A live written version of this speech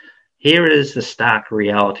Here is the stark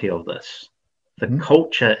reality of this. The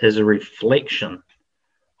culture is a reflection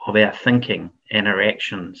of our thinking and our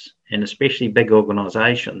actions, and especially big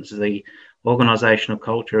organizations. The organizational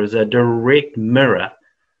culture is a direct mirror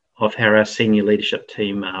of how our senior leadership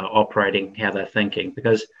team are operating, how they're thinking,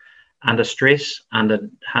 because under stress, under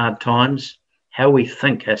hard times, how we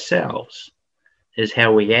think ourselves is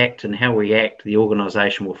how we act, and how we act, the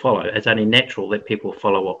organization will follow. It's only natural that people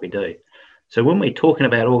follow what we do. So when we're talking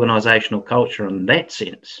about organizational culture in that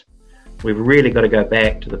sense, we've really got to go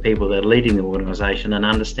back to the people that are leading the organization and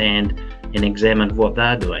understand and examine what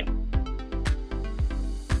they're doing.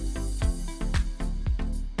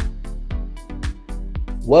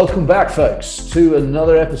 Welcome back, folks, to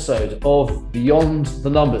another episode of Beyond the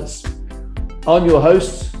Numbers. I'm your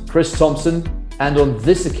host, Chris Thompson, and on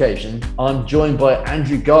this occasion, I'm joined by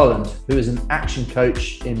Andrew Garland, who is an action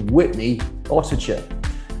coach in Witney, Oxfordshire.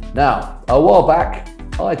 Now, a while back,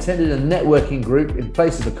 I attended a networking group in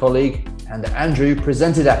place of a colleague, and Andrew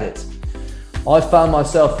presented at it. I found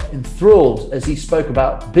myself enthralled as he spoke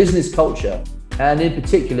about business culture, and in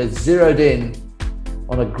particular zeroed in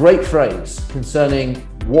on a great phrase concerning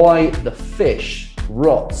why the fish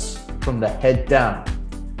rots from the head down.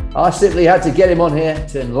 I simply had to get him on here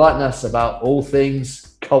to enlighten us about all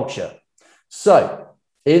things culture. So,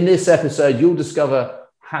 in this episode, you'll discover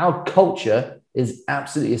how culture is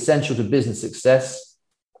absolutely essential to business success,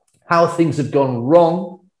 how things have gone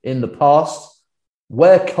wrong in the past,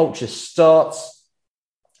 where culture starts,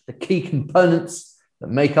 the key components that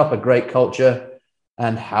make up a great culture,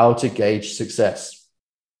 and how to gauge success.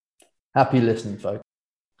 Happy listening, folks.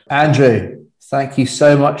 Andrew, thank you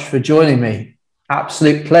so much for joining me.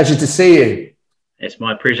 Absolute pleasure to see you. It's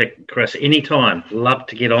my pleasure, Chris. Anytime. Love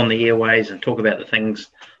to get on the airways and talk about the things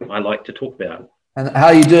I like to talk about. And how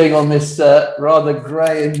are you doing on this rather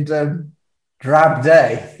grey and drab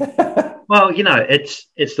day? Well, you know,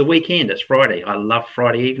 it's the weekend. It's Friday. I love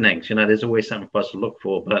Friday evenings. You know, there's always something for us to look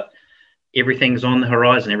for, but everything's on the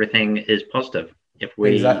horizon. Everything is positive. If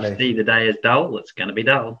we see the day as dull, it's going to be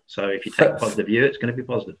dull. So if you take a positive view, it's going to be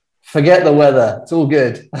positive. Forget the weather. It's all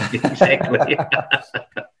good. Exactly.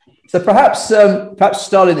 So perhaps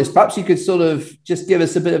starting this, perhaps you could sort of just give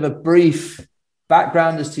us a bit of a brief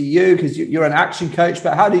background as to you, because you're an action coach,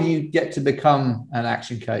 but how did you get to become an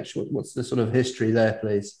action coach? What's the sort of history there,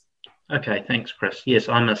 please? Okay, thanks, Chris. Yes,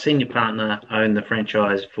 I'm a senior partner, own the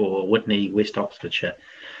franchise for Witney, West Oxfordshire.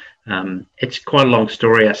 It's quite a long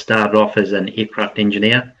story. I started off as an aircraft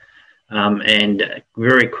engineer and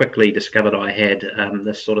very quickly discovered I had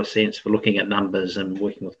this sort of sense for looking at numbers and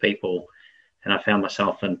working with people. And I found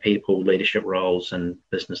myself in people leadership roles and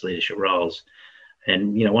business leadership roles.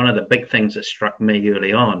 And, you know, one of the big things that struck me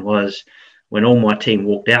early on was when all my team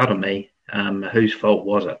walked out on me, whose fault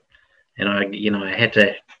was it? And I had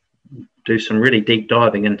to do some really deep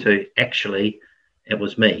diving into actually it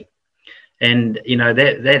was me. And, you know,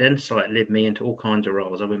 that insight led me into all kinds of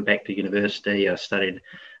roles. I went back to university. I studied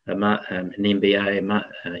an MBA,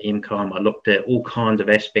 MCOM. I looked at all kinds of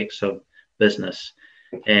aspects of business.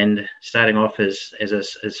 And starting off as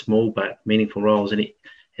small but meaningful roles, and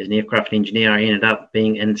as an aircraft engineer, I ended up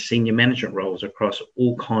being in senior management roles across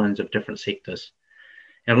all kinds of different sectors.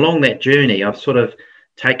 And along that journey, I've sort of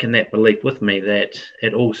taken that belief with me that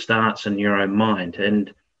it all starts in your own mind.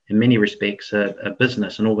 And in many respects, a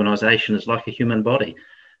business, an organization is like a human body.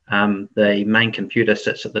 The main computer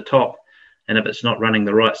sits at the top, and if it's not running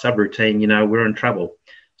the right subroutine, you know, we're in trouble.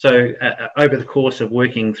 So over the course of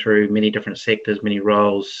working through many different sectors, many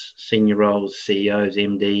roles, senior roles, CEOs,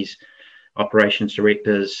 MDs, operations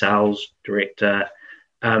directors, sales director,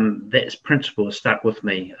 that principle has stuck with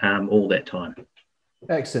me all that time.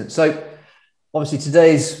 Excellent. So obviously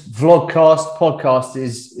today's podcast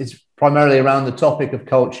is primarily around the topic of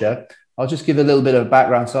culture. I'll just give a little bit of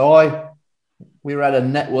background. So we were at a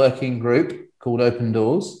networking group called Open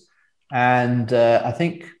Doors, and I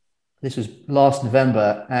think this was last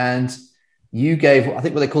November, and you gave, I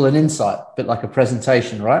think, what they call an insight, a bit like a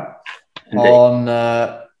presentation, right? Indeed. On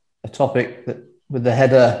a topic that with the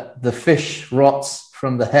header, "The fish rots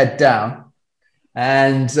from the head down."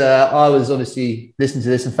 And I was obviously listening to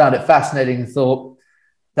this and found it fascinating and thought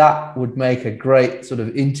that would make a great sort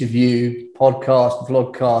of interview, podcast,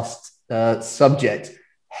 vlogcast subject,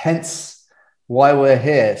 hence why we're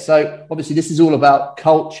here. So obviously this is all about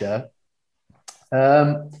culture.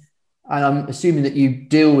 And I'm assuming that you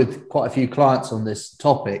deal with quite a few clients on this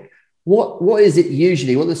topic. What is it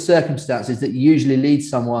usually, what are the circumstances that usually lead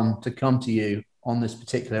someone to come to you on this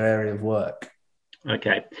particular area of work?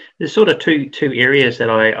 Okay. There's sort of two areas that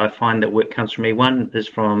I find that work comes from me. One is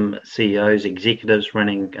from CEOs, executives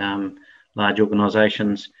running large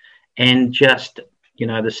organizations, and just,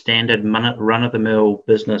 the standard run-of-the-mill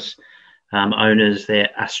business owners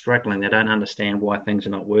that are struggling. They don't understand why things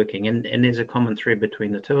are not working. And there's a common thread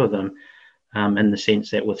between the two of them, in the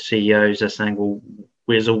sense that with CEOs, they're saying, well,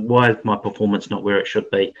 why is my performance not where it should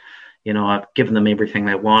be? I've given them everything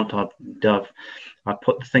they want. I've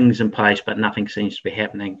put the things in place, but nothing seems to be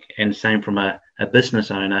happening. And same from a business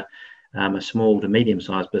owner, a small to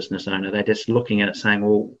medium-sized business owner. They're just looking at it saying,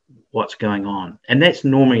 well, what's going on? And that's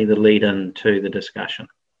normally the lead-in to the discussion.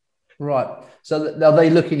 Right. So are they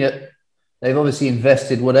looking at, they've obviously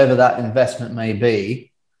invested whatever that investment may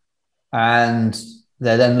be, and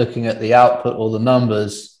they're then looking at the output or the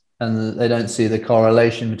numbers, and they don't see the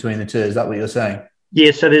correlation between the two. Is that what you're saying?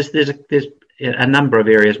 Yeah. So there's a number of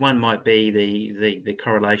areas. One might be the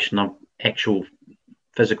correlation of actual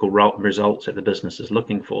physical results that the business is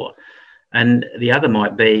looking for. And the other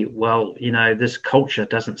might be, well, this culture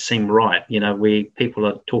doesn't seem right. People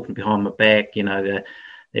are talking behind my back, that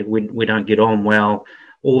we don't get on well,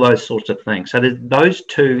 all those sorts of things. So those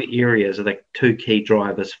two areas are the two key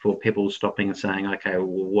drivers for people stopping and saying, okay, well,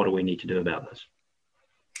 what do we need to do about this?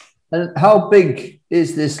 And how big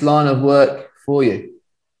is this line of work for you?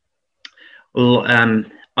 Well,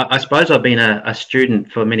 I suppose I've been a student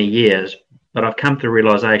for many years, but I've come to the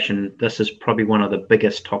realization this is probably one of the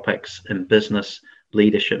biggest topics in business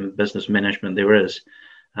leadership and business management there is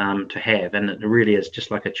to have. And it really is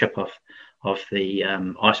just like a chip off the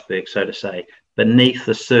iceberg, so to say. Beneath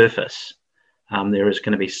the surface, there is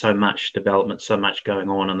going to be so much development, so much going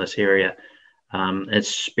on in this area,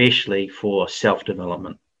 especially for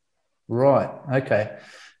self-development. Right. Okay.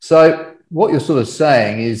 So what you're sort of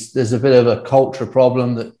saying is there's a bit of a culture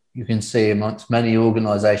problem that you can see amongst many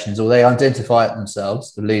organizations, or they identify it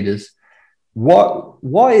themselves, the leaders.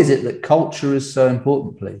 Why is it that culture is so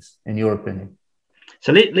important, please, in your opinion?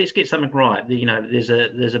 So let's get something right. There's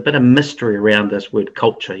a bit of mystery around this word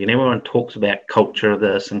culture. Everyone talks about culture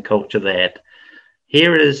this and culture that.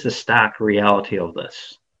 Here is the stark reality of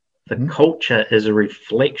this. The culture is a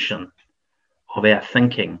reflection of our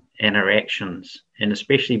thinking and our actions, and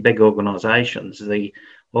especially big organizations. The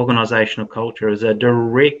organizational culture is a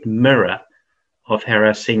direct mirror of how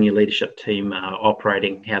our senior leadership team are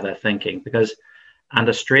operating, how they're thinking, because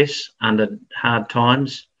under stress, under hard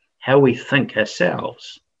times, how we think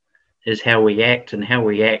ourselves is how we act, and how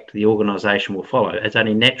we act, the organization will follow. It's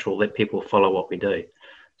only natural that people follow what we do.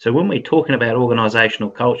 So when we're talking about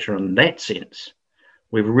organizational culture in that sense,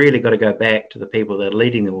 we've really got to go back to the people that are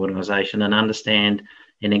leading the organization and understand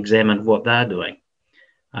and examine what they're doing.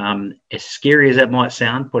 As scary as that might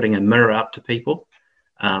sound, putting a mirror up to people,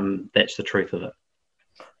 that's the truth of it.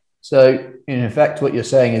 So in effect, what you're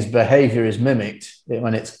saying is behavior is mimicked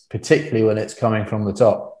particularly when it's coming from the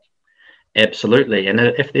top. Absolutely. And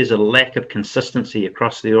if there's a lack of consistency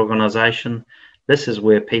across the organization, this is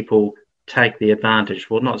where people take the advantage.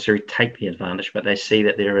 Well, not necessarily take the advantage, but they see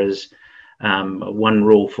that there is one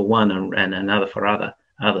rule for one and another for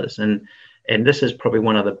others. And this is probably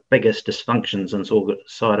one of the biggest dysfunctions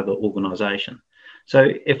inside of an organization. So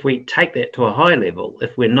if we take that to a high level,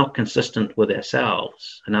 if we're not consistent with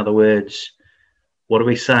ourselves, in other words, what are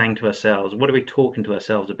we saying to ourselves? What are we talking to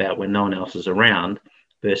ourselves about when no one else is around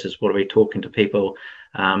versus what are we talking to people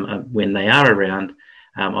when they are around?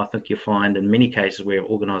 I think you'll find in many cases where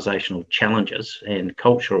organizational challenges and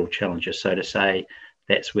cultural challenges, so to say,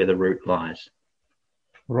 that's where the root lies.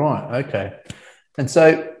 Right. Okay. And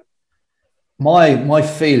so my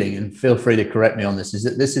feeling, and feel free to correct me on this, is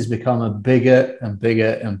that this has become a bigger and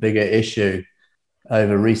bigger and bigger issue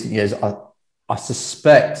over recent years. I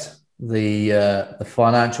suspect the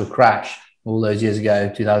financial crash all those years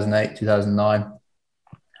ago, 2008, 2009,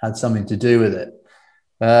 had something to do with it.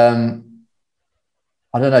 I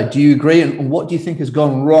don't know. Do you agree? And what do you think has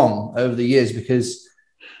gone wrong over the years? Because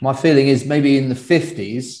my feeling is maybe in the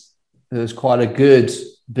 50s, there was quite a good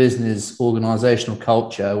business organizational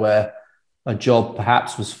culture where a job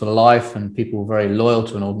perhaps was for life and people were very loyal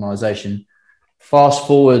to an organization. Fast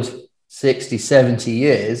forward 60, 70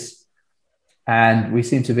 years, and we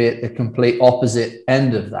seem to be at the complete opposite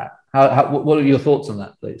end of that. What are your thoughts on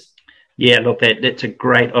that, please? Yeah, look, that's a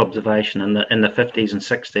great observation. In the 50s and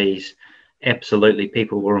 60s, absolutely,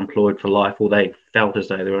 people were employed for life, or they felt as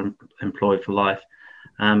though they were employed for life.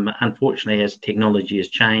 Unfortunately, as technology has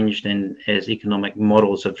changed and as economic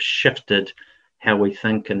models have shifted how we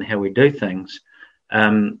think and how we do things,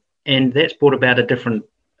 and that's brought about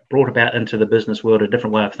into the business world a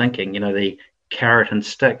different way of thinking. The carrot and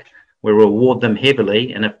stick, we reward them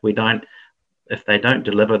heavily, and if they don't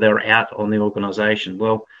deliver, they're out on the organization.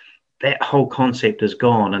 Well, that whole concept is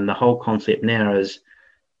gone, and the whole concept now is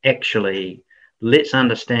actually let's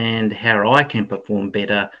understand how I can perform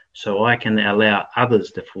better so I can allow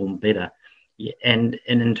others to perform better. Yeah, and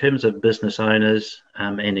in terms of business owners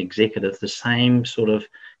and executives, the same sort of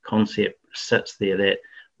concept sits there, that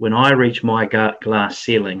when I reach my glass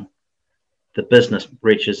ceiling, the business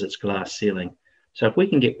reaches its glass ceiling. So if we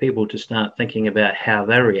can get people to start thinking about how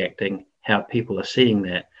they're reacting, how people are seeing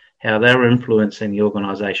that, how they're influencing the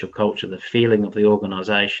organizational culture, the feeling of the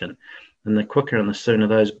organization, and the quicker and the sooner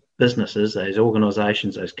those businesses, those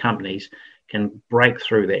organizations, those companies can break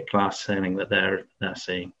through that glass ceiling that they're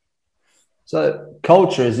seeing. So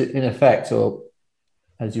culture is in effect, or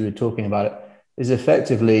as you were talking about it, is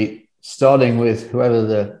effectively starting with whoever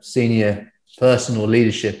the senior person or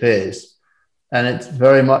leadership is. And it's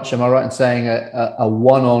very much, am I right in saying, a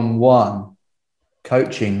one-on-one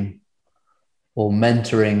coaching or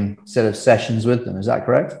mentoring set of sessions with them? Is that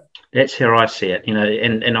correct? That's how I see it,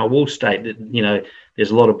 and I will state that,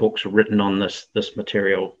 there's a lot of books written on this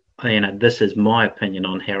material. This is my opinion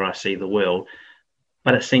on how I see the world,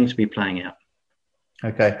 but it seems to be playing out.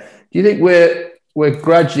 Okay. Do you think we're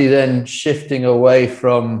gradually then shifting away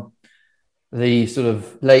from the sort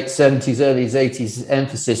of late 70s, early 80s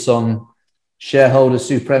emphasis on shareholder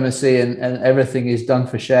supremacy and everything is done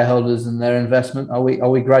for shareholders and their investment? Are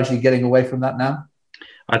we gradually getting away from that now?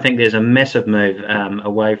 I think there's a massive move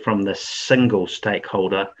away from the single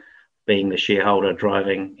stakeholder being the shareholder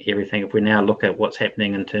driving everything. If we now look at what's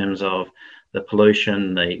happening in terms of the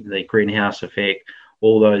pollution, the greenhouse effect,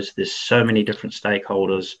 all those, there's so many different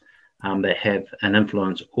stakeholders that have an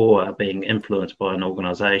influence or are being influenced by an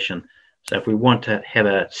organization. So if we want to have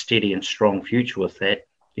a steady and strong future with that,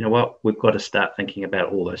 you know what, we've got to start thinking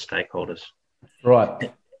about all those stakeholders.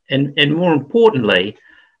 Right. And more importantly,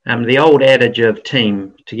 the old adage of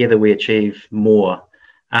team, together we achieve more.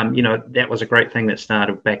 That was a great thing that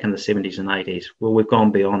started back in the 70s and 80s. Well, we've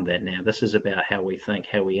gone beyond that now. This is about how we think,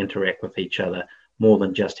 how we interact with each other, more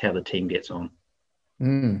than just how the team gets on.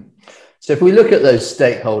 So if we look at those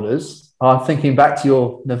stakeholders, I'm thinking back to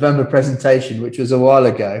your November presentation, which was a while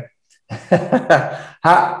ago.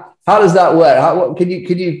 How does that work? Can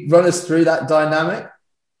you run us through that dynamic?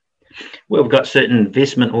 Well, we've got certain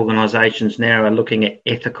investment organizations now are looking at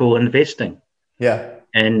ethical investing. Yeah.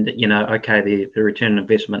 And, the return on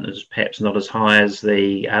investment is perhaps not as high as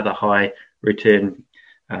the other high return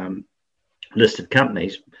listed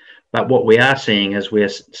companies. But what we are seeing is we're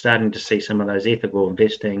starting to see some of those ethical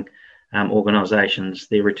investing organizations,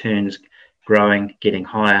 their returns growing, getting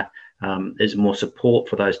higher. There's more support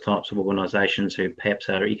for those types of organizations who perhaps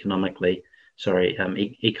are ecologically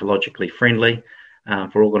friendly,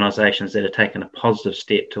 for organizations that are taking a positive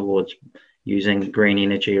step towards using green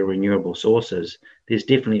energy or renewable sources. There's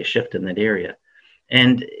definitely a shift in that area.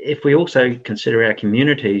 And if we also consider our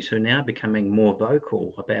communities who are now becoming more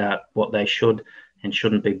vocal about what they should and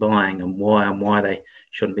shouldn't be buying and why they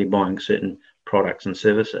shouldn't be buying certain products and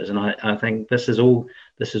services. And I think this is all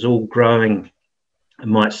growing. It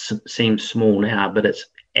might seem small now, but it's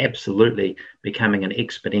absolutely becoming an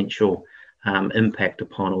exponential impact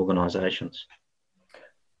upon organizations.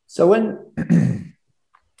 So when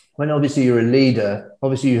obviously you're a leader,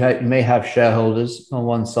 obviously you may have shareholders on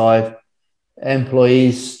one side,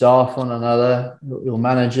 employees, staff on another, your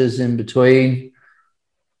managers in between.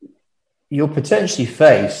 You're potentially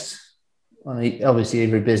faced, obviously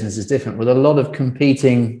every business is different, with a lot of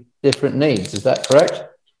competing different needs. Is that correct?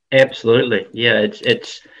 Absolutely. Yeah,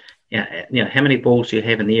 it's how many balls do you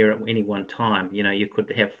have in the air at any one time? You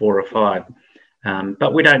could have 4 or 5,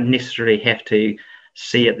 but we don't necessarily have to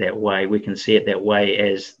see it that way. We can see it that way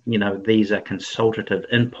as, these are consultative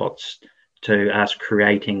inputs to us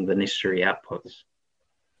creating the necessary outputs.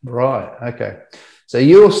 Right. Okay. So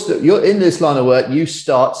you're in this line of work. You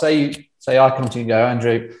start, say I come to you and go,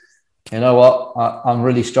 Andrew, you know what? I'm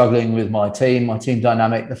really struggling with my team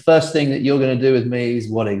dynamic. The first thing that you're going to do with me is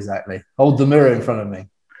what exactly? Hold the mirror in front of me.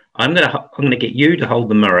 I'm going to get you to hold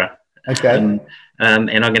the mirror. Okay. And I'm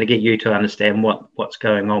going to get you to understand what's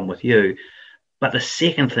going on with you. But the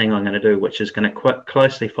second thing I'm going to do, which is going to quite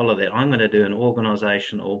closely follow that, I'm going to do an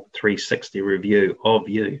organizational 360 review of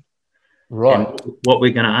you. Right. And what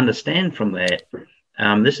we're going to understand from that,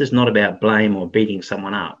 this is not about blame or beating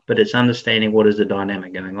someone up, but it's understanding what is the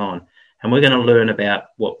dynamic going on. And we're going to learn about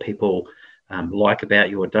what people like about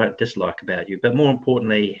you or don't dislike about you, but more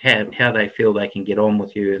importantly, how they feel they can get on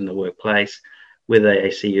with you in the workplace, whether they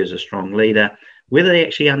see you as a strong leader, whether they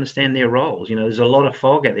actually understand their roles. There's a lot of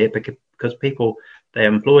fog out there because people, they're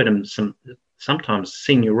employed in sometimes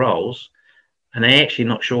senior roles, and they're actually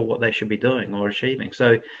not sure what they should be doing or achieving.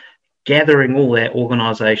 So gathering all that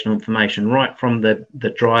organizational information right from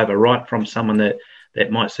the driver, right from someone that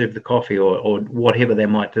that might serve the coffee or whatever they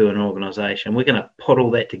might do in an organisation. We're going to put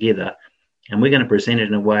all that together and we're going to present it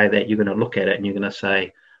in a way that you're going to look at it and you're going to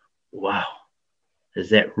say, wow, is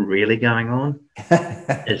that really going on?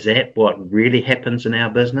 Is that what really happens in our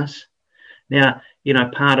business? Now,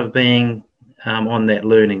 part of being on that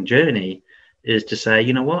learning journey is to say,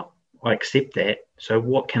 you know what, I accept that. So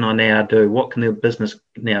what can I now do? What can the business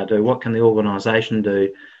now do? What can the organisation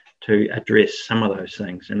do to address some of those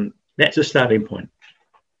things? And that's a starting point.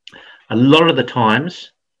 A lot of the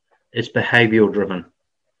times it's behavioural driven.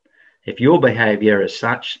 If your behaviour is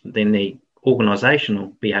such, then the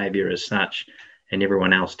organisational behaviour is such, and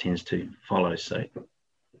everyone else tends to follow suit.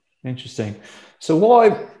 Interesting.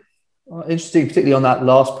 So interesting, particularly on that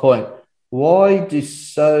last point, why do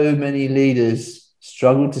so many leaders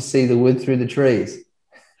struggle to see the wood through the trees?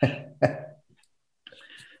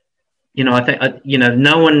 I think,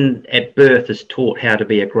 no one at birth is taught how to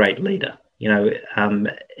be a great leader,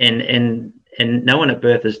 and no one at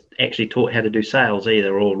birth is actually taught how to do sales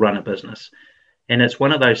either or run a business. And it's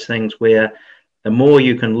one of those things where the more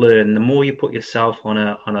you can learn, the more you put yourself on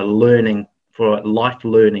a learning for a life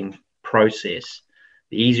learning process,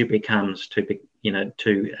 the easier it becomes to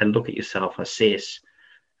look at yourself, assess,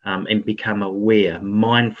 and become aware,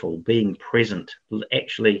 mindful, being present.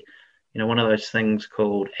 Actually, one of those things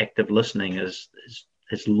called active listening is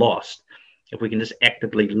lost. If we can just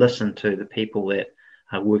actively listen to the people that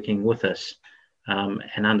are working with us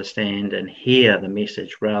and understand and hear the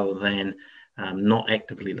message rather than not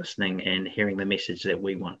actively listening and hearing the message that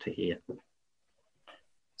we want to hear.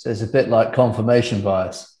 So it's a bit like confirmation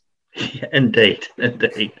bias. Yeah, indeed.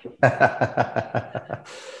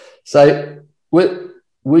 So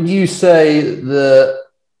would you say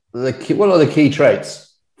what are the key traits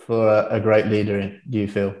for a great leader, do you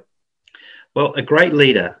feel? Well, a great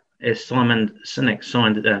leader, as Simon Sinek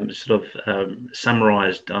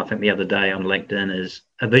summarised, I think the other day on LinkedIn, is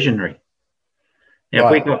a visionary. Now,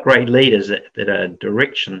 If we've got great leaders that are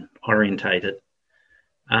direction orientated,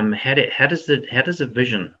 how does the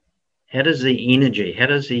vision, how does the energy, how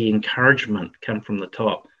does the encouragement come from the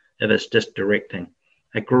top if it's just directing?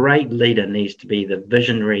 A great leader needs to be the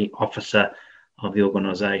visionary officer of the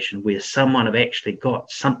organisation, where someone have actually got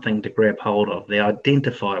something to grab hold of. They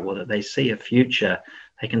identify with it. They see a future.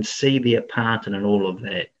 They can see their part in all of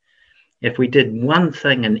that. If we did one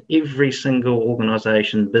thing in every single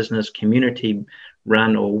organisation, business, community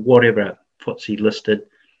run or whatever, FTSE listed,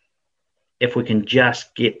 if we can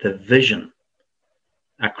just get the vision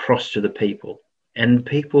across to the people, and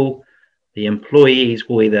people, the employees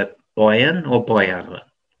will either buy in or buy out of it.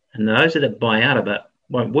 And those that buy out of it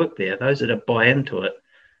won't work there. Those that buy into it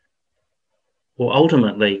will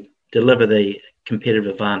ultimately deliver the competitive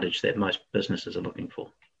advantage that most businesses are looking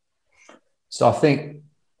for. So I think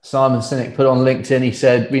Simon Sinek put on LinkedIn, he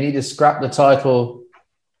said, we need to scrap the title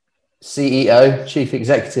CEO, Chief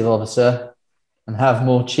Executive Officer, and have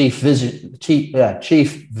more Chief Vision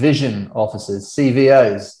Officers,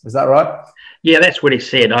 CVOs. Is that right? Yeah, that's what he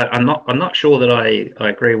said. I'm not sure that I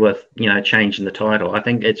agree with changing the title. I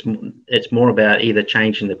think it's more about either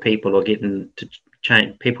changing the people or getting to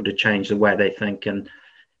change people to change the way they think and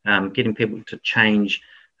getting people to change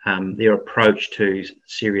their approach to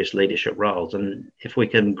serious leadership roles. And if we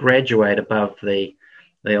can graduate above the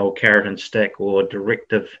old carrot and stick or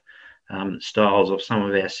directive styles of some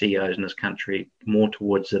of our CEOs in this country, more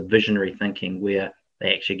towards the visionary thinking where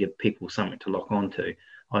they actually give people something to lock onto,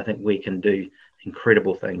 I think we can do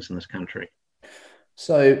incredible things in this country.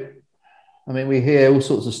 So, I mean, we hear all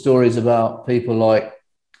sorts of stories about people like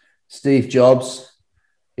Steve Jobs,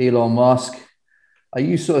 Elon Musk. Are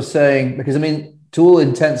you sort of saying, because I mean, to all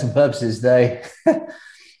intents and purposes, they're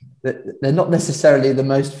not necessarily the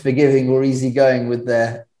most forgiving or easygoing with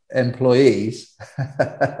their employees.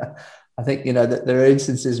 I think, that there are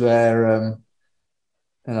instances where,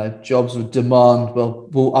 Jobs would demand, well,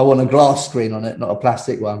 I want a glass screen on it, not a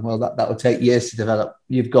plastic one. Well, that would take years to develop.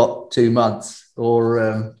 You've got 2 months.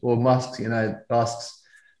 Or Musk, asks,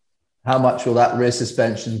 how much will that rear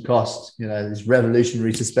suspension cost? This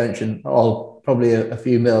revolutionary suspension, probably a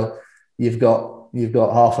few mil. You've got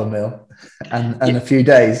 $500,000 and a few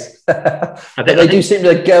days. But they do seem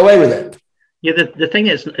to get away with it. Yeah, the thing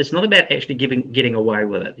is, it's not about actually getting away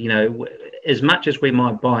with it. As much as we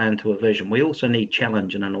might buy into a vision, we also need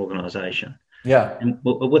challenge in an organisation. Yeah. And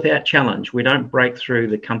without challenge, we don't break through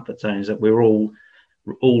the comfort zones that we're all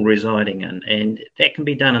residing in, and that can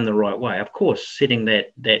be done in the right way. Of course, setting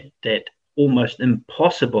that almost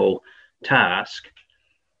impossible task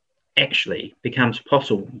actually becomes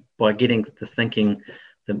possible by getting the thinking,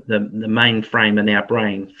 the mainframe in our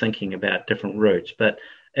brain thinking about different routes. But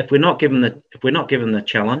if we're not given the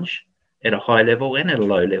challenge at a high level and at a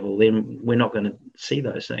low level, then we're not going to see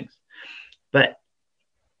those things. But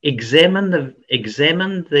examine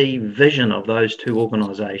the vision of those two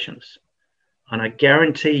organisations, and I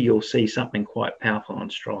guarantee you'll see something quite powerful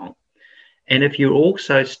and strong. And if you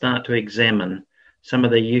also start to examine some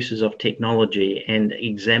of the uses of technology and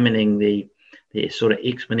examining the sort of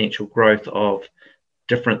exponential growth of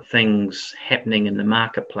different things happening in the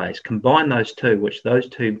marketplace, combine those two, which those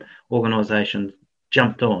two organisations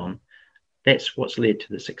jumped on, that's what's led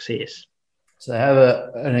to the success. So they have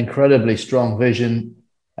an incredibly strong vision,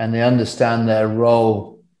 and they understand their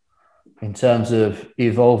role in terms of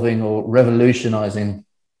evolving or revolutionising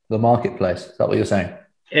the marketplace. Is that what you're saying?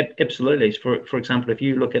 Absolutely. For example, if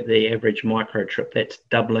you look at the average microchip, that's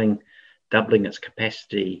doubling its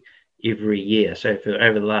capacity every year. So for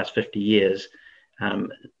over the last 50 years,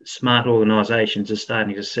 smart organisations are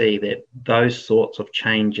starting to see that those sorts of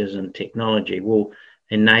changes in technology will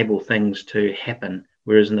enable things to happen,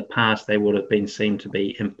 whereas in the past they would have been seen to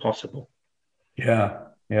be impossible. Yeah,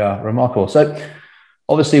 remarkable. So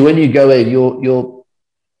obviously when you go in, you're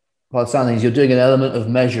by the sound of things, you're doing an element of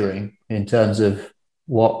measuring in terms of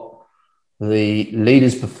what the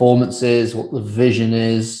leader's performance is, what the vision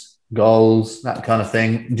is, goals, that kind of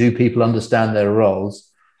thing. Do people understand their roles?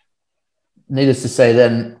 Needless to say,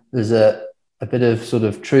 then there's a bit of sort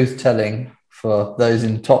of truth telling for those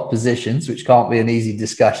in top positions, which can't be an easy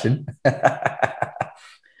discussion.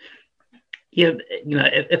 Yeah,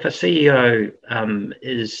 if a CEO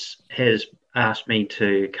has asked me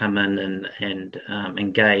to come in and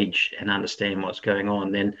engage and understand what's going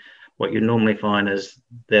on, then what you normally find is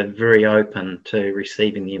they're very open to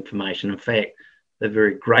receiving the information. In fact, they're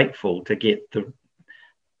very grateful to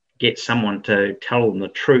get someone to tell them the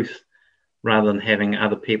truth rather than having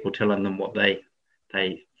other people telling them what they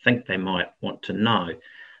think they might want to know.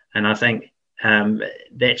 And I think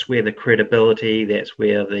that's where the credibility, that's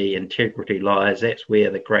where the integrity lies, that's where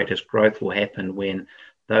the greatest growth will happen, when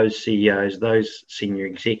those CEOs, those senior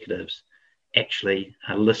executives actually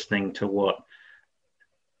are listening to what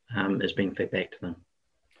is being fed back to them.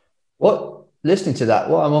 Listening to that,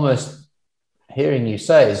 what I'm almost hearing you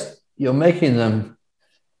say is you're making them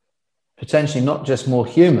potentially not just more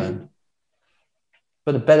human,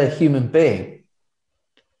 but a better human being.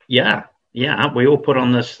 Yeah. Aren't we all put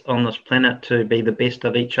on this planet to be the best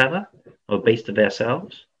of each other, or best of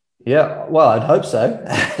ourselves? Yeah, well, I'd hope so.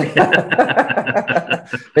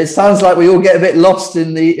 It sounds like we all get a bit lost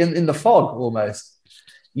in the fog almost.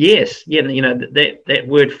 Yes, yeah, that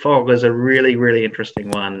word fog is a really, really interesting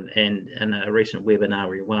one. And in a recent webinar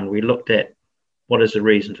we looked at what is the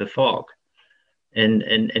reason for fog. And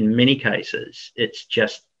in many cases, it's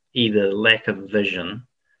just either lack of vision,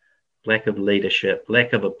 lack of leadership,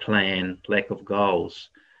 lack of a plan, lack of goals,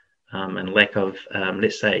 and lack of,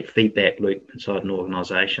 let's say, feedback loop inside an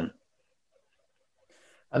organisation.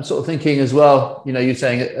 I'm sort of thinking as well, you're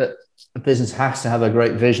saying a business has to have a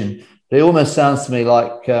great vision. But it almost sounds to me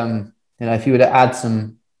like, if you were to add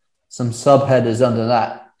some subheaders under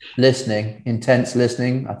that, listening, intense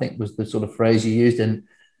listening, I think was the sort of phrase you used. And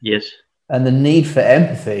yes. And the need for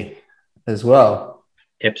empathy as well.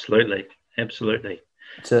 Absolutely. To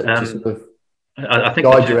sort of I think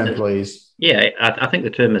guide your employees. I think the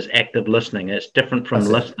term is active listening. It's different from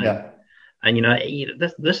listening. Yeah. And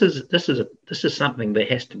this is something that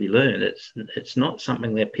has to be learned. It's not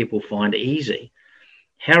something that people find easy.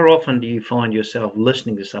 How often do you find yourself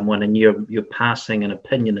listening to someone and you're passing an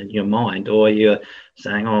opinion in your mind, or you're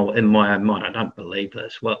saying, "Oh, in my own mind, I don't believe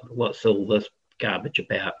this. What's all this garbage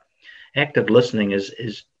about?" Active listening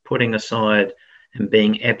is putting aside and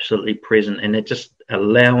being absolutely present, and it's just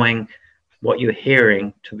allowing what you're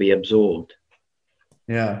hearing to be absorbed.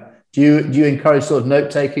 Yeah. Do you encourage sort of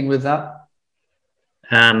note taking with that?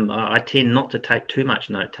 I tend not to take too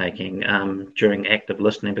much note taking during active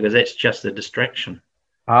listening, because that's just a distraction.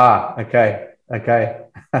 Okay.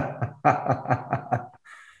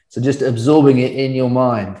 So just absorbing it in your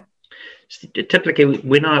mind. Typically,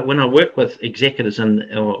 when I work with executives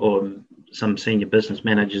or some senior business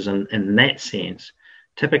managers in that sense,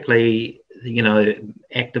 typically,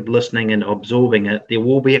 active listening and absorbing it, there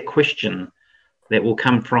will be a question that will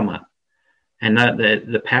come from it. And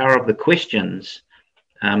the power of the questions,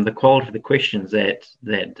 the quality of the questions that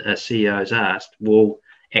CEOs asked will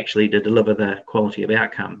actually to deliver the quality of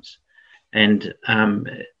outcomes. And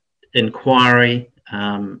inquiry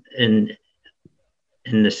in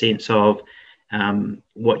the sense of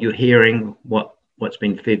what you're hearing, what's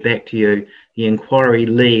been fed back to you, the inquiry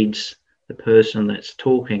leads the person that's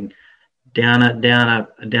talking down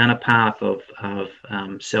a path of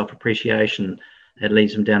self-appreciation it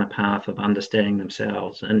leads them down a path of understanding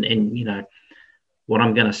themselves. And you know, what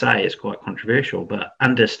I'm going to say is quite controversial, but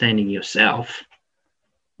understanding yourself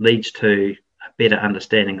leads to a better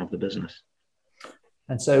understanding of the business.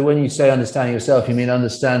 And so when you say understanding yourself, you mean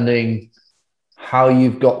understanding how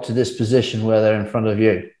you've got to this position where they're in front of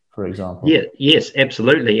you, for example? Yeah, yes,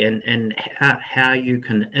 absolutely. And how you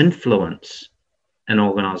can influence an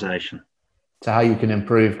organization. So how you can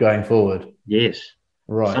improve going forward. Yes.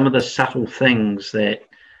 Right. Some of the subtle things that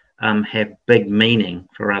have big meaning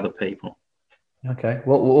for other people. Okay.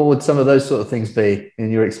 What would some of those sort of things be in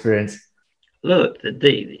your experience? Look,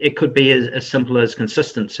 it could be as simple as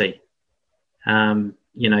consistency.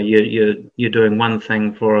 You know, you're doing one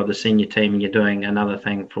thing for the senior team and you're doing another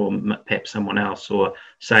thing for perhaps someone else, or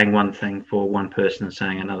saying one thing for one person and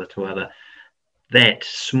saying another to other. That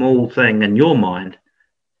small thing in your mind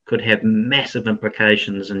could have massive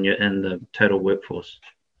implications in the total workforce.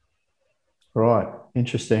 Right.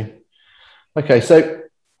 Interesting. Okay. So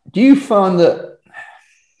do you find that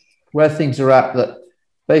where things are at, that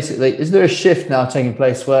basically, is there a shift now taking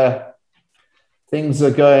place where things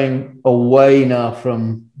are going away now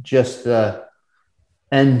from just the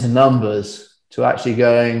end numbers to actually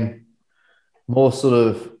going more sort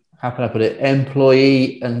of, how can I put it,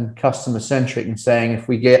 employee and customer centric, and saying if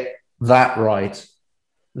we get that right,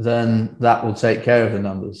 then that will take care of the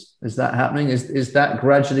numbers? Is that happening? Is that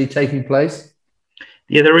gradually taking place?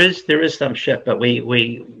 Yeah, there is some shift, but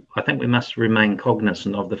I think we must remain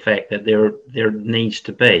cognizant of the fact that there needs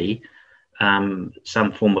to be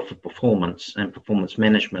some form of performance and performance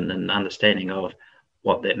management and understanding of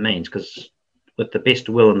what that means. Because with the best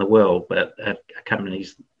will in the world, but a company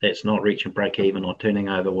that's not reaching break even or turning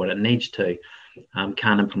over what it needs to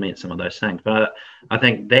can't implement some of those things. But I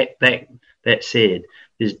think that said,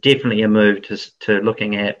 there's definitely a move to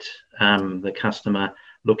looking at the customer,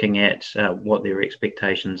 looking at what their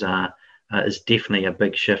expectations are, is definitely a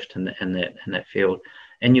big shift in that field.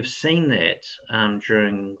 And you've seen that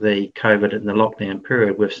during the COVID and the lockdown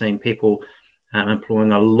period. We've seen people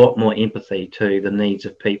employing a lot more empathy to the needs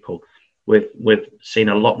of people. We've seen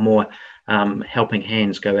a lot more helping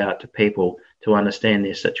hands go out to people to understand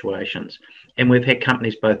their situations. And we've had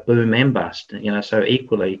companies both boom and bust, you know, so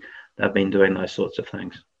equally they've been doing those sorts of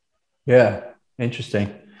things. Yeah,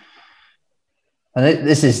 interesting. And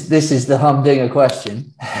this is the humdinger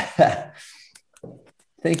question.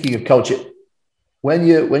 Thinking of culture, when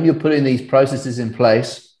you're putting these processes in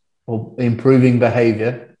place or improving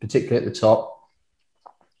behavior, particularly at the top,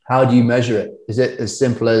 how do you measure it? Is it as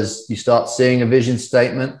simple as you start seeing a vision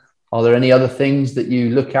statement? Are there any other things that you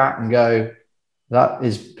look at and go, that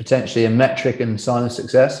is potentially a metric and sign of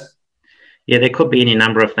success? Yeah, there could be any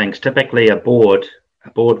number of things. Typically a board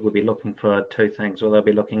would be looking for two things, or they'll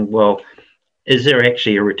be looking, well, is there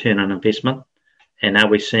actually a return on investment? And are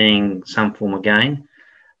we seeing some form of gain?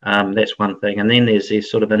 That's one thing. And then there's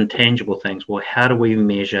these sort of intangible things. Well, how do we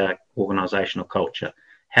measure organizational culture?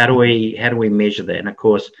 How do we measure that? And of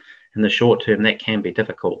course, in the short term, that can be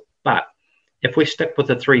difficult. But if we stick with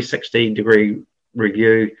the 360-degree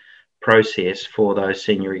review process for those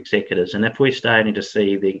senior executives, and if we're starting to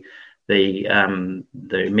see the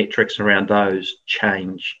metrics around those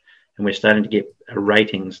change, and we're starting to get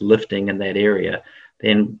ratings lifting in that area,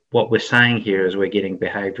 then what we're saying here is we're getting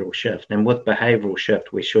behavioural shift. And with behavioural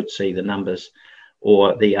shift, we should see the numbers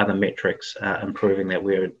or the other metrics improving that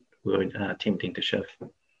we're attempting to shift.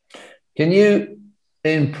 Can you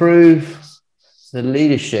improve the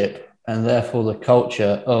leadership and therefore the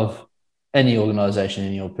culture of any organisation,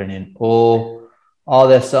 in your opinion? Or are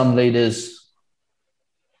there some leaders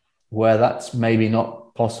where that's maybe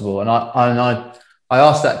not possible? And I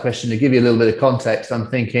asked that question to give you a little bit of context. I'm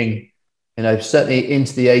thinking, you know, certainly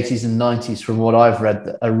into the 80s and 90s, from what I've read,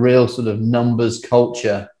 that a real sort of numbers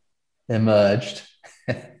culture emerged.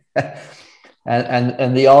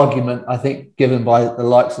 And the argument, I think, given by the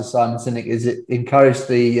likes of Simon Sinek is it encouraged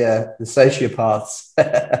the sociopaths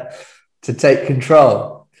to take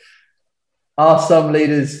control. Are some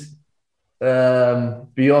leaders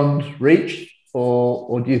beyond reach,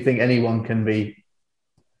 or do you think anyone can be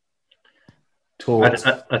taught?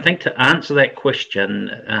 I think to answer that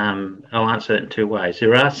question, I'll answer it in two ways.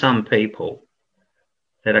 There are some people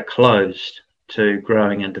that are closed to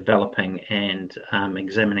growing and developing and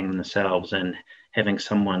examining themselves and having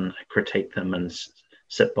someone critique them and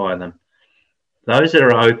sit by them. Those that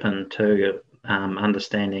are open to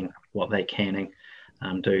understanding what they can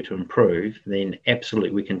do to improve, then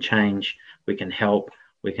absolutely we can change, we can help,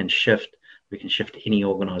 we can shift any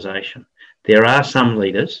organisation. There are some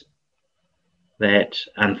leaders that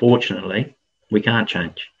unfortunately we can't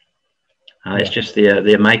change. It's just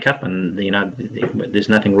their makeup, and there's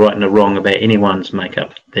nothing right and wrong about anyone's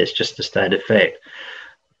makeup. That's just a stated fact.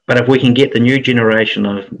 But if we can get the new generation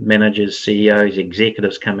of managers, CEOs,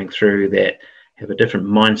 executives coming through that have a different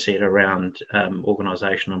mindset around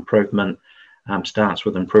organisational improvement, starts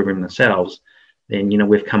with improving themselves, then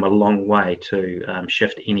we've come a long way to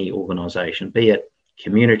shift any organisation, be it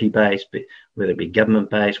community-based, whether it be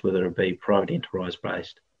government-based, whether it be private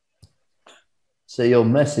enterprise-based. So your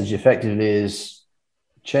message effectively is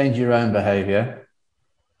change your own behaviour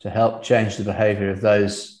to help change the behaviour of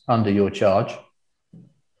those under your charge.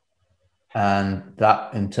 And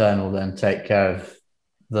that in turn will then take care of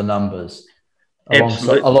the numbers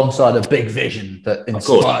alongside a big vision that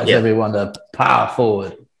inspires everyone to power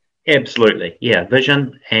forward. Absolutely. Yeah.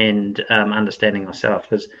 Vision and understanding ourselves.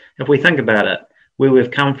 Because if we think about it, where we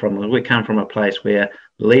come from a place where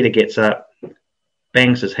the leader gets up,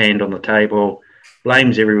 bangs his hand on the table,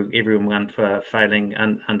 blames everyone for failing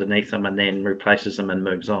underneath them, and then replaces them and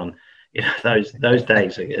moves on. Those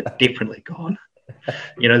days are definitely gone.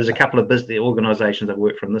 There's a couple of business organisations I've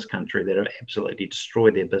worked from this country that have absolutely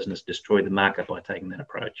destroyed their business, destroyed the market by taking that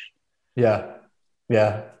approach. Yeah.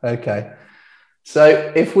 Okay.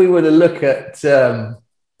 So if we were to look at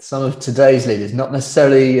some of today's leaders, not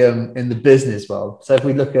necessarily in the business world, so if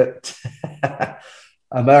we look at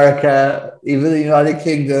America, even the United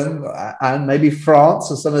Kingdom, and maybe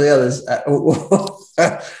France or some of the others,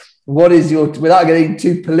 what is without getting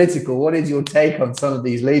too political, what is your take on some of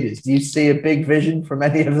these leaders? Do you see a big vision from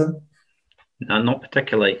any of them? No, not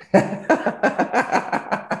particularly.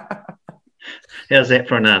 How's that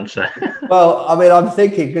for an answer? Well, I mean, I'm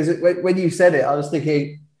thinking, because when you said it, I was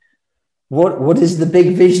thinking, what is the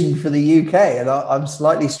big vision for the UK? And I'm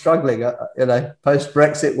slightly struggling.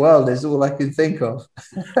 Post-Brexit world is all I can think of.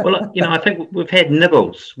 Well, I think we've had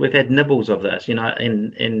nibbles. We've had nibbles of this,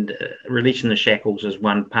 and releasing the shackles is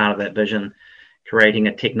one part of that vision. Creating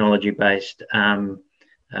a technology-based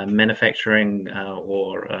manufacturing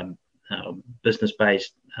or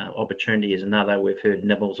business-based opportunity is another. We've heard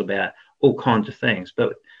nibbles about all kinds of things.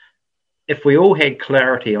 But if we all had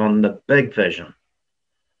clarity on the big vision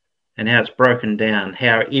and how it's broken down,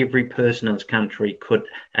 how every person in this country could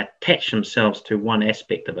attach themselves to one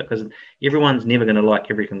aspect of it, because everyone's never going to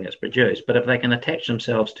like everything that's produced. But if they can attach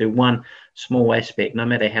themselves to one small aspect, no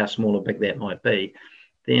matter how small or big that might be,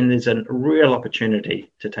 then there's a real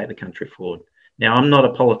opportunity to take the country forward. Now, I'm not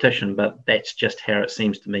a politician, but that's just how it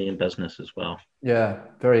seems to me in business as well. Yeah,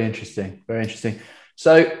 very interesting. Very interesting.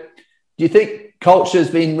 So do you think culture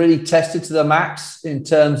has been really tested to the max in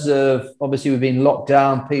terms of, obviously, we've been locked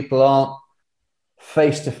down, people aren't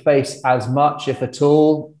face-to-face as much, if at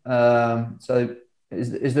all. So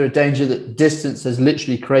is there a danger that distance has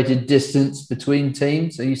literally created distance between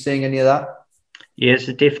teams? Are you seeing any of that? Yes,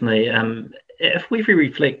 definitely. If we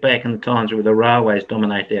reflect back in the times where the railways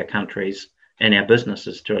dominated our countries and our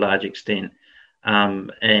businesses to a large extent,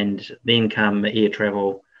 and then come air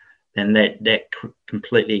travel, and that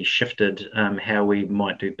completely shifted how we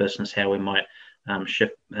might do business, how we might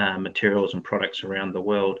ship materials and products around the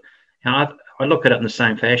world. Now, I look at it in the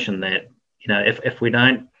same fashion that, if we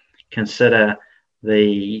don't consider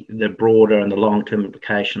the broader and the long-term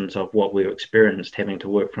implications of what we've experienced, having to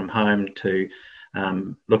work from home to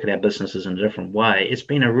look at our businesses in a different way, it's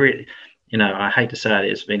been a really, I hate to say it,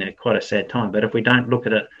 it's been quite a sad time. But if we don't look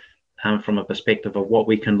at it from a perspective of what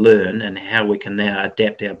we can learn and how we can now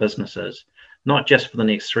adapt our businesses, not just for the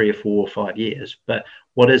next 3 or 4 or 5 years, but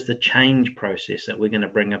what is the change process that we're going to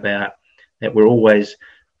bring about, that we're always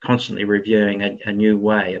constantly reviewing a new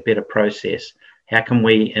way, a better process. How can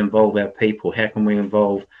we involve our people? How can we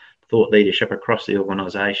involve thought leadership across the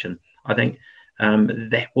organisation? I think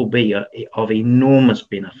that will be of enormous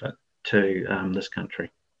benefit to this country.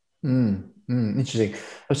 Interesting.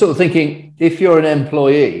 I'm sort of thinking, if you're an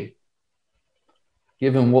employee,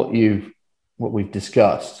 given what we've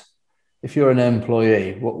discussed, if you're an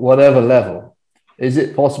employee, whatever level, is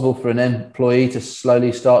it possible for an employee to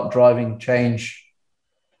slowly start driving change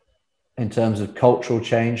in terms of cultural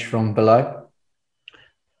change from below?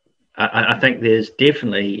 I think there's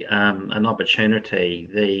definitely an opportunity.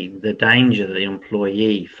 The danger the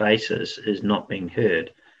employee faces is not being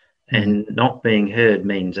heard. And not being heard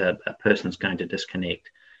means a person's going to disconnect.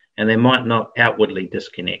 And they might not outwardly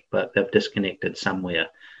disconnect, but they've disconnected somewhere.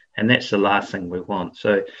 And that's the last thing we want.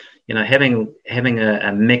 So, having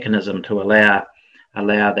a mechanism to allow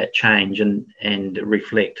that change and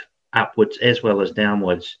reflect upwards as well as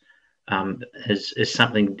downwards is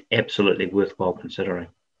something absolutely worthwhile considering.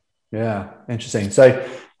 Yeah, interesting. So,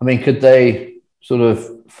 I mean, could they sort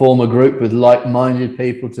of form a group with like-minded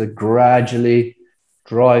people to gradually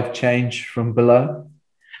drive change from below?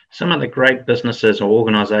 Some of the great businesses or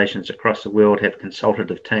organizations across the world have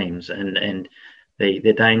consultative teams, and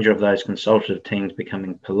the danger of those consultative teams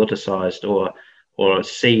becoming politicized or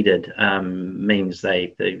seeded means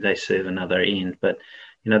they serve another end. But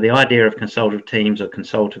the idea of consultative teams or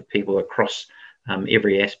consultative people across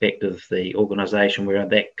every aspect of the organization, where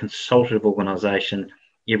that consultative organization,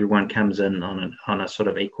 everyone comes in on a sort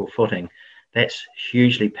of equal footing, that's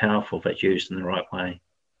hugely powerful if it's used in the right way.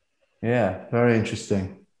 Yeah, very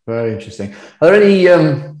interesting. Very interesting. Are there any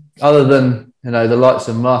other than the likes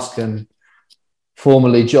of Musk and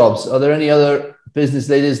formerly Jobs? Are there any other business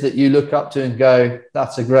leaders that you look up to and go,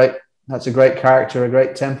 that's a great character, a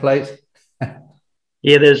great template?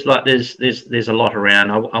 Yeah, there's a lot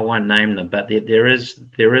around. I won't name them, but there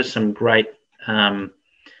is some great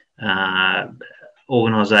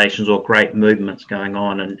organisations or great movements going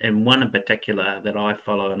on, and one in particular that I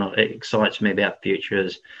follow and it excites me about the future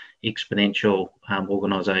is exponential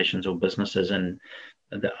organisations or businesses. And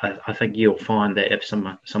I think you'll find that if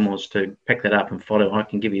someone wants to pick that up and follow, I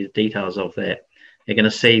can give you the details of that. You're going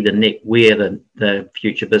to see where the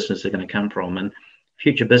future businesses are going to come from, and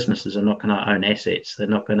future businesses are not going to own assets. They're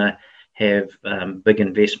not going to have big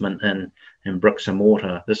investment in bricks and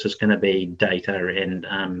mortar. This is going to be data and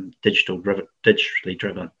digitally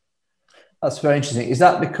driven. That's very interesting. Is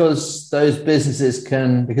that because those businesses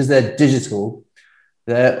because they're digital,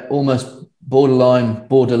 they're almost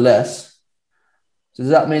borderless? So does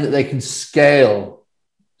that mean that they can scale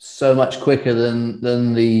so much quicker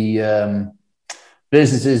than the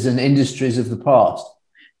businesses and industries of the past?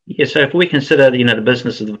 Yeah, so if we consider the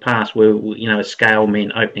businesses of the past, where scale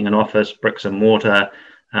meant opening an office, bricks and mortar,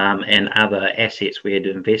 and other assets we had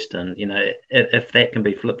to invest in, if that can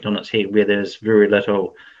be flipped on its head, where there's very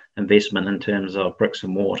little investment in terms of bricks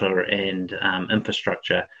and mortar and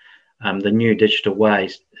infrastructure, the new digital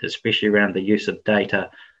ways, especially around the use of data,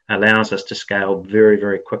 allows us to scale very,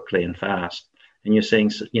 very quickly and fast. And you're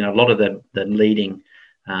seeing a lot of the leading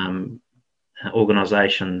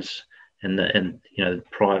organizations in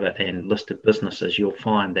private and listed businesses, you'll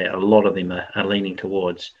find that a lot of them are leaning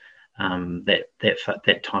towards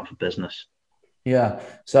that type of business. Yeah.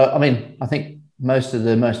 So I think most of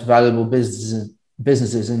the most valuable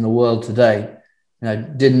businesses in the world today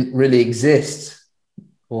didn't really exist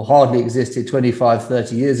or hardly existed 25,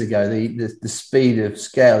 30 years ago. The speed of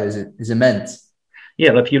scale is immense.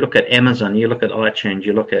 Yeah, if you look at Amazon, you look at iTunes,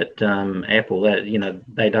 you look at Apple,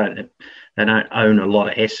 they don't own a lot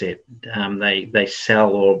of asset. They sell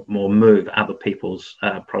or move other people's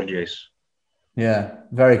produce. Yeah,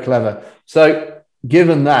 very clever. So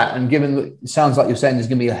given that, and given it sounds like you're saying there's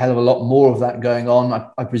going to be a hell of a lot more of that going on,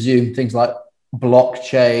 I presume things like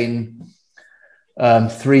blockchain,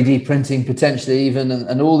 3D printing potentially even,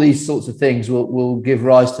 and all these sorts of things will give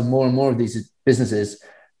rise to more and more of these businesses.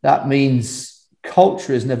 That means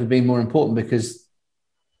culture has never been more important, because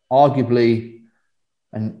arguably,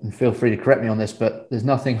 and feel free to correct me on this, but there's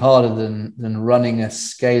nothing harder than running a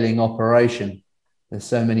scaling operation. There's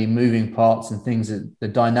so many moving parts and things that the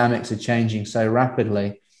dynamics are changing so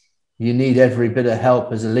rapidly. You need every bit of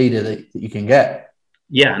help as a leader that you can get.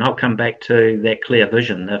 Yeah, and I'll come back to that clear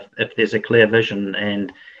vision. If there's a clear vision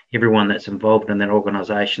and everyone that's involved in that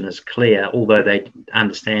organisation is clear, although they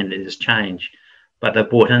understand it is change, but they're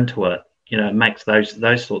bought into it, it makes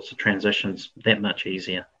those sorts of transitions that much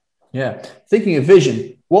easier. Yeah. Thinking of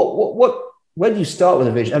vision, where do you start with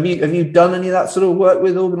a vision? Have you done any of that sort of work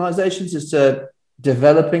with organisations as to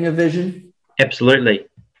developing a vision? Absolutely.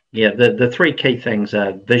 Yeah, the three key things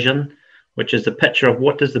are vision, which is the picture of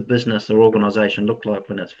what does the business or organisation look like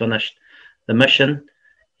when it's finished. The mission,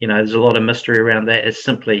 there's a lot of mystery around that. It's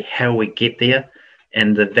simply how we get there,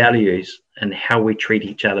 and the values and how we treat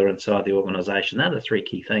each other inside the organisation. They're the three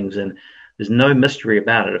key things, and there's no mystery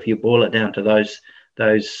about it. If you boil it down to those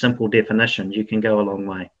simple definitions, you can go a long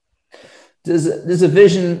way. Does a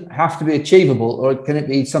vision have to be achievable, or can it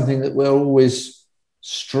be something that we're always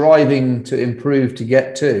striving to improve to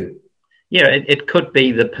get to? Yeah, it could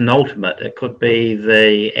be the penultimate. It could be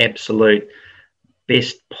the absolute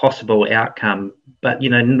best possible outcome. But,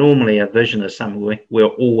 normally a vision is something we're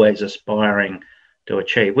always aspiring to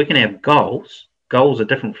achieve. We can have goals. Goals are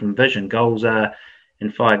different from vision. Goals are,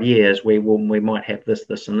 in 5 years, we might have this,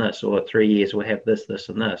 this, and this, or 3 years we'll have this, this,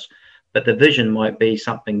 and this. But the vision might be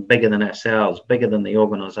something bigger than ourselves, bigger than the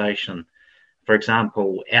organisation. For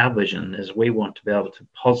example, our vision is we want to be able to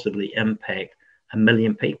positively impact 1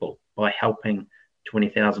 million people by helping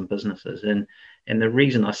 20,000 businesses. And the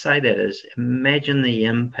reason I say that is, imagine the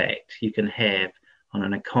impact you can have on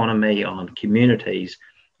an economy, on communities,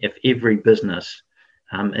 if every business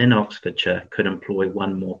in Oxfordshire could employ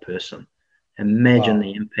one more person. Imagine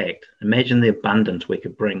the impact. Imagine the abundance we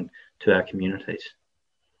could bring to our communities.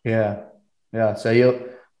 Yeah. So you're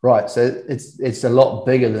right. So it's a lot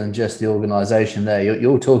bigger than just the organisation. There,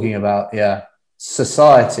 you're talking about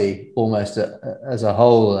society almost as a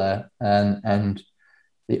whole there, and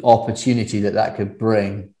the opportunity that could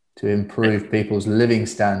bring to improve people's living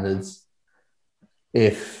standards.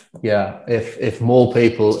 If more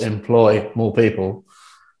people employ more people.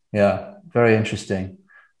 Yeah, very interesting.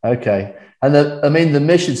 Okay. And the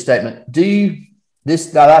mission statement,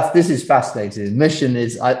 this is fascinating. Mission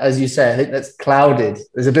is, as you say, I think that's clouded.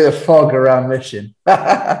 There's a bit of fog around mission.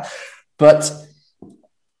 But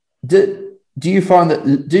do you find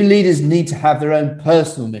that, do leaders need to have their own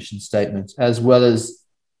personal mission statement as well as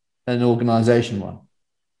an organization one?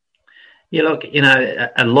 Yeah, look,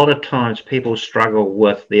 a lot of times people struggle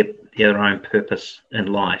with their own purpose in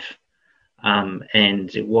life, and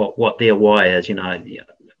what their why is, and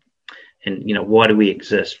why do we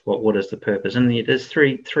exist? What is the purpose? And there's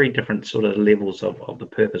three different sort of levels of the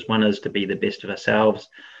purpose. One is to be the best of ourselves.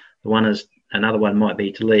 Another one might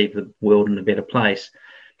be to leave the world in a better place.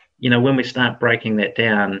 When we start breaking that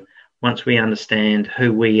down, once we understand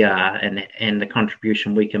who we are and the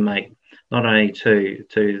contribution we can make, not only to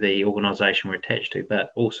the organisation we're attached to,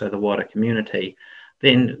 but also the wider community,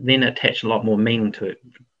 then attach a lot more meaning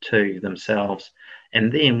to themselves. And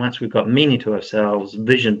then once we've got meaning to ourselves,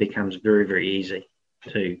 vision becomes very, very easy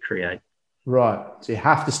to create. Right. So you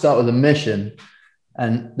have to start with a mission,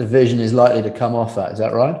 and the vision is likely to come off that. Is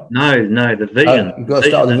that right? No, the vision. You've got to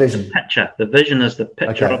start with the vision. The picture. The vision is the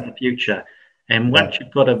picture of the future. And once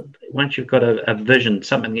you've got a vision,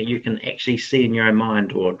 something that you can actually see in your own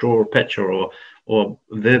mind, or draw a picture, or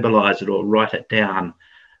verbalize it, or write it down,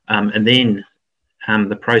 and then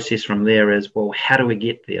the process from there is, well, how do we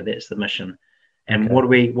get there? That's the mission. And what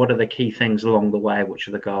are the key things along the way, which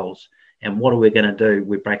are the goals? And what are we going to do?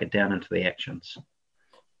 We break it down into the actions.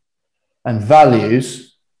 And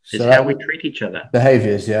values is how we treat each other.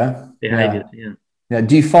 Behaviors, yeah. Yeah.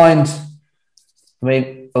 Do you find,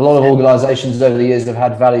 a lot of organizations over the years have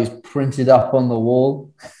had values printed up on the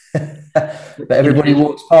wall, but everybody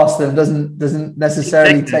walks past them, doesn't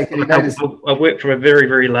necessarily take any notice. I work for a very,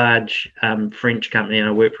 very large French company, and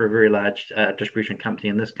I work for a very large distribution company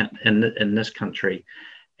in this country,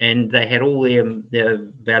 and they had all their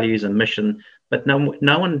values and mission, but no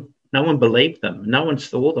one believed them. No one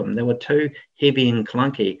saw them. They were too heavy and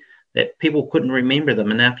clunky that people couldn't remember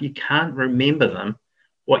them. And now, if you can't remember them,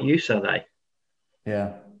 what use are they?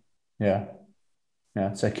 Yeah.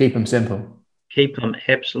 So keep them simple. Keep them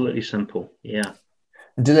absolutely simple. Yeah.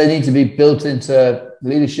 And do they need to be built into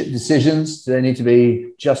leadership decisions? Do they need to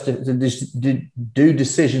be do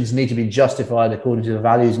decisions need to be justified according to the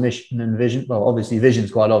values, mission, and vision? Well, obviously, vision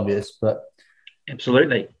is quite obvious, but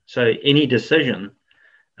absolutely. So any decision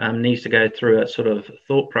needs to go through a sort of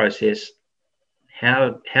thought process.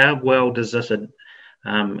 How well does this?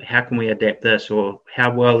 How can we adapt this, or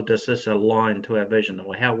how well does this align to our vision,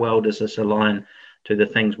 or how well does this align to the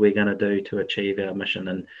things we're going to do to achieve our mission?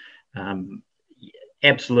 And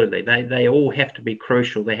absolutely, they all have to be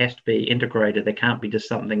crucial. They have to be integrated. They can't be just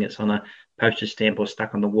something that's on a postage stamp or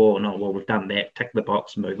stuck on the wall. No, well, we've done that, tick the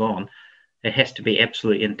box, move on. It has to be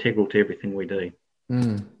absolutely integral to everything we do.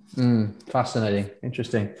 Fascinating,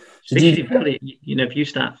 interesting. So if you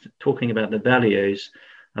start talking about the values,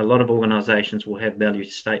 a lot of organisations will have value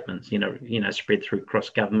statements, spread through cross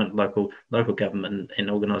government, local government, and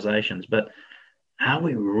organisations. But are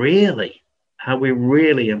we really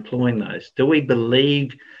employing those? Do we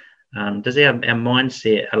believe? Does our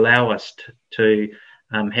mindset allow us to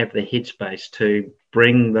have the headspace to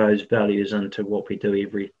bring those values into what we do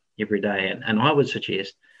every day? And I would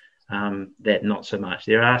suggest that not so much.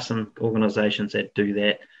 There are some organisations that do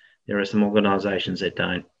that. There are some organisations that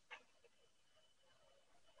don't.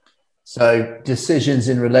 So decisions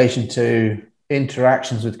in relation to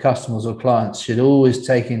interactions with customers or clients should always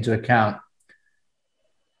take into account,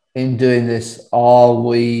 in doing this, are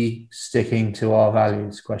we sticking to our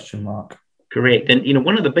values? ? Correct. And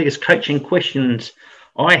one of the biggest coaching questions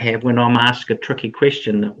I have when I'm asked a tricky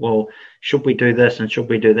question, well, should we do this and should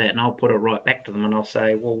we do that? And I'll put it right back to them and I'll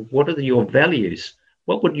say, well, what are your values?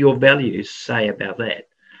 What would your values say about that?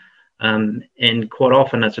 And quite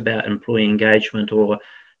often it's about employee engagement, or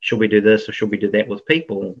should we do this or should we do that with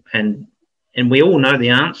people? And we all know the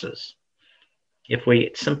answers. If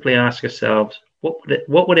we simply ask ourselves,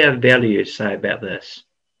 what would our values say about this?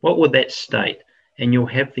 What would that state? And you'll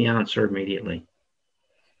have the answer immediately.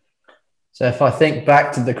 So if I think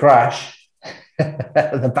back to the crash,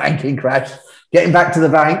 the banking crash, getting back to the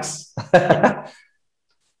banks,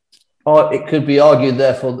 or it could be argued,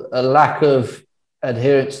 therefore, a lack of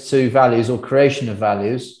adherence to values or creation of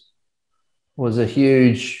values was a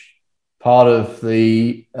huge part of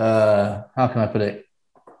the, how can I put it,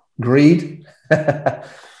 greed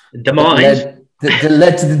Demise. that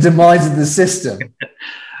led to the demise of the system.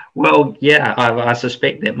 Well, yeah, I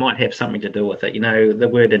suspect that might have something to do with it. The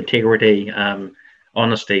word integrity,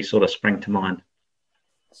 honesty sort of spring to mind.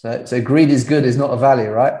 So greed is good is not a value,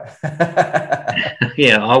 right?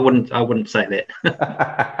 Yeah, I wouldn't say that.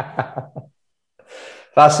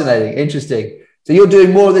 Fascinating, interesting. So you're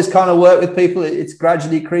doing more of this kind of work with people. It's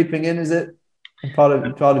gradually creeping in, is it? Part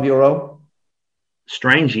of your role?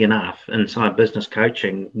 Strangely enough, inside business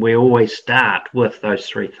coaching, we always start with those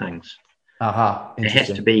three things. It has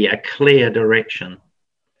to be a clear direction.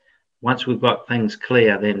 Once we've got things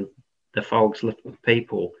clear, then the fog's lift with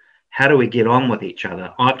people. How do we get on with each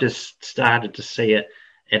other? I've just started to see it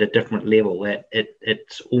at a different level. That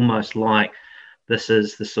it's almost like this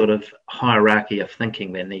is the sort of hierarchy of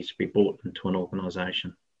thinking that needs to be brought into an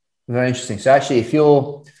organization. Very interesting. So actually, if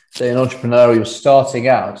you're, say, an entrepreneur, you're starting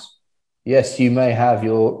out, yes, you may have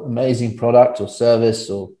your amazing product or service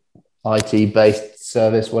or IT-based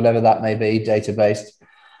service, whatever that may be, data-based.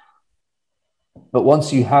 But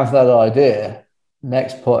once you have that idea,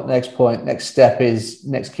 next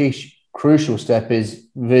key crucial step is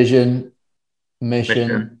vision,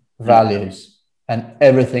 mission, values, and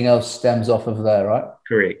everything else stems off of there, right?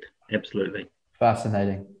 Correct. Absolutely.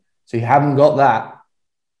 Fascinating. So you haven't got that.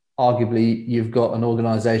 Arguably, you've got an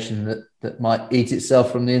organization that might eat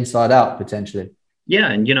itself from the inside out, potentially.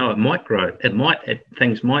 Yeah, and it might grow.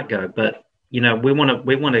 Things might go, but we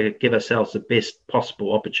want to give ourselves the best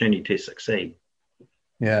possible opportunity to succeed.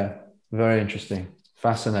 Yeah, very interesting,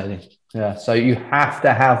 fascinating. Yeah, so you have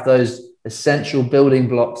to have those essential building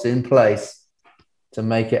blocks in place to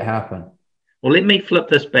make it happen. Well, let me flip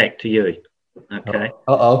this back to you. Okay.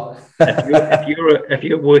 if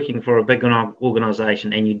you're working for a big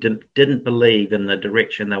organization and you didn't believe in the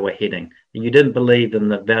direction they were heading, and you didn't believe in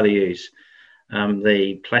the values,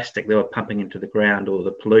 the plastic they were pumping into the ground or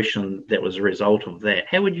the pollution that was a result of that,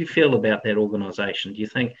 how would you feel about that organization? Do you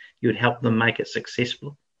think you would help them make it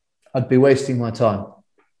successful? I'd be wasting my time.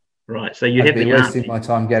 Right. So I'd be wasting my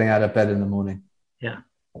time getting out of bed in the morning. Yeah.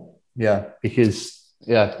 Yeah, because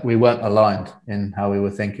we weren't aligned in how we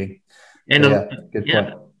were thinking. And good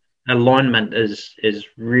point. Alignment is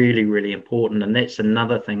really, really important. And that's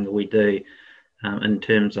another thing that we do in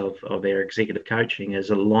terms of our executive coaching, is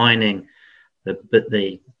aligning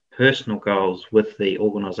the personal goals with the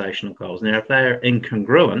organizational goals. Now, if they're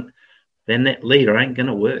incongruent, then that leader ain't going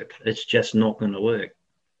to work. It's just not going to work.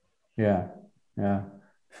 Yeah.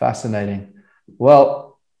 Fascinating.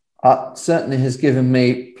 Well, it certainly has given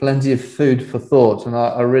me plenty of food for thought, and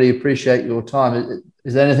I really appreciate your time.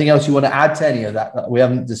 Is there anything else you want to add to any of that we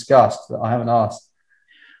haven't discussed, that I haven't asked?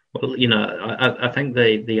 Well, I think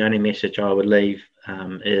the only message I would leave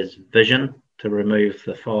is vision, to remove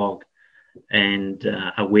the fog, and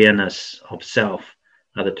awareness of self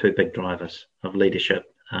are the two big drivers of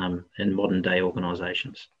leadership in modern day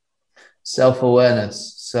organizations.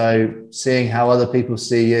 Self-awareness. So seeing how other people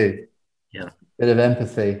see you. Yeah. Bit of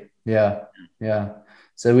empathy. Yeah.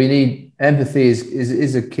 So we need empathy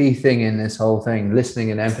is a key thing in this whole thing,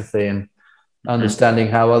 listening and empathy and understanding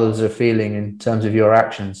how others are feeling in terms of your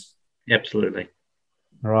actions. Absolutely.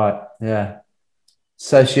 Right. Yeah.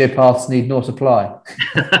 Sociopaths need not apply.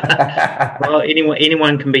 Well,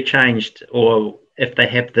 anyone can be changed, or if they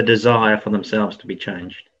have the desire for themselves to be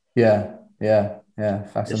changed. Yeah.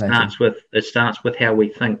 Fascinating. It starts with how we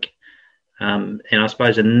think. And I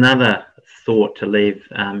suppose another thought to leave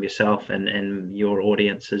yourself and your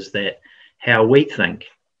audience is that how we think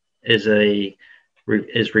is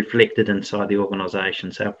reflected inside the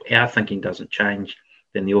organisation. So if our thinking doesn't change,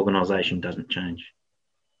 then the organisation doesn't change.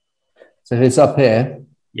 So if it's up here,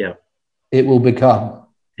 yeah, it will become.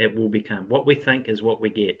 It will become. What we think is what we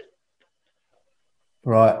get.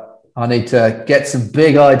 Right. I need to get some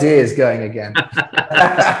big ideas going again.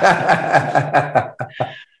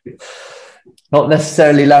 Not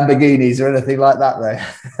necessarily Lamborghinis or anything like that, though.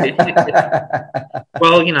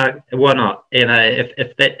 Well, why not?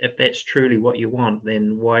 If that's truly what you want,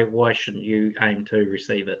 then why shouldn't you aim to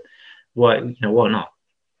receive it? Why not?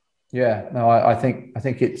 Yeah, no, I think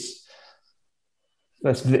it's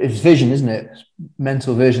vision, isn't it?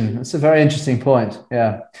 Mental vision. It's a very interesting point.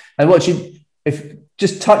 Yeah, and if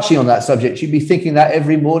just touching on that subject, you'd be thinking that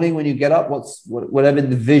every morning when you get up, whatever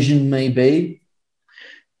the vision may be.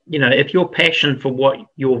 If your passion for what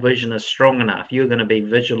your vision is strong enough, you're going to be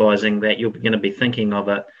visualizing that. You're going to be thinking of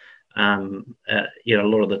it, a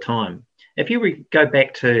lot of the time. if you go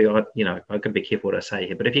back to, I've got to be careful what I say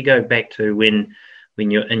here, but if you go back to when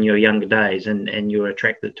you're in your younger days and you're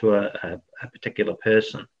attracted to a particular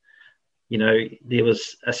person, there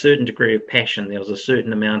was a certain degree of passion, there was a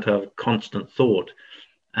certain amount of constant thought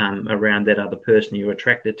around that other person you're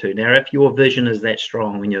attracted to. Now, if your vision is that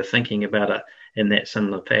strong when you're thinking about it in that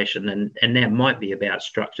similar fashion, and that might be about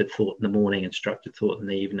structured thought in the morning and structured thought in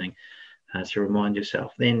the evening, to remind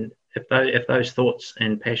yourself, then if those thoughts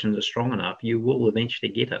and passions are strong enough, you will eventually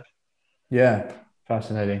get it. Yeah,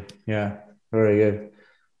 fascinating. Yeah, very good.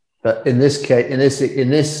 But in this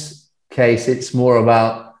case, it's more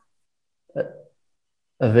about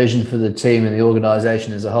a vision for the team and the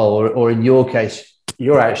organization as a whole, or in your case,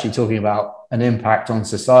 you're actually talking about an impact on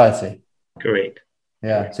society. Correct.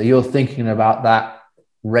 Yeah. Correct. So you're thinking about that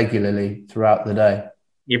regularly throughout the day.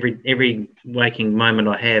 Every waking moment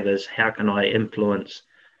I have is how can I influence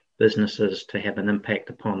businesses to have an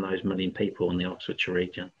impact upon those million people in the Oxfordshire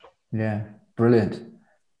region. Yeah, brilliant.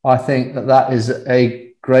 I think that is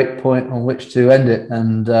a great point on which to end it.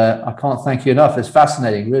 And I can't thank you enough. It's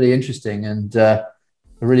fascinating, really interesting. And I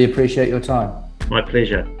really appreciate your time. My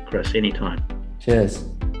pleasure, Chris, anytime. Cheers.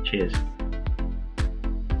 Cheers.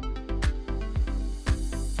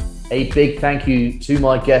 A big thank you to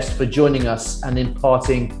my guest for joining us and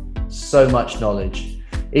imparting so much knowledge.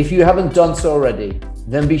 If you haven't done so already,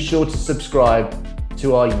 then be sure to subscribe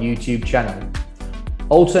to our YouTube channel.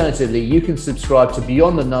 Alternatively, you can subscribe to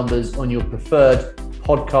Beyond the Numbers on your preferred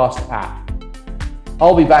podcast app.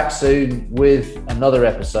 I'll be back soon with another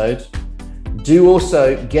episode. Do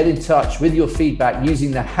also get in touch with your feedback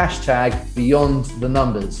using the hashtag Beyond the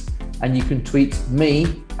Numbers, and you can tweet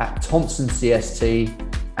me at ThompsonCST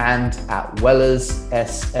and at Wellers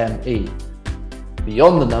SME.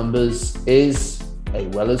 Beyond the Numbers is a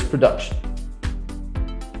Wellers production.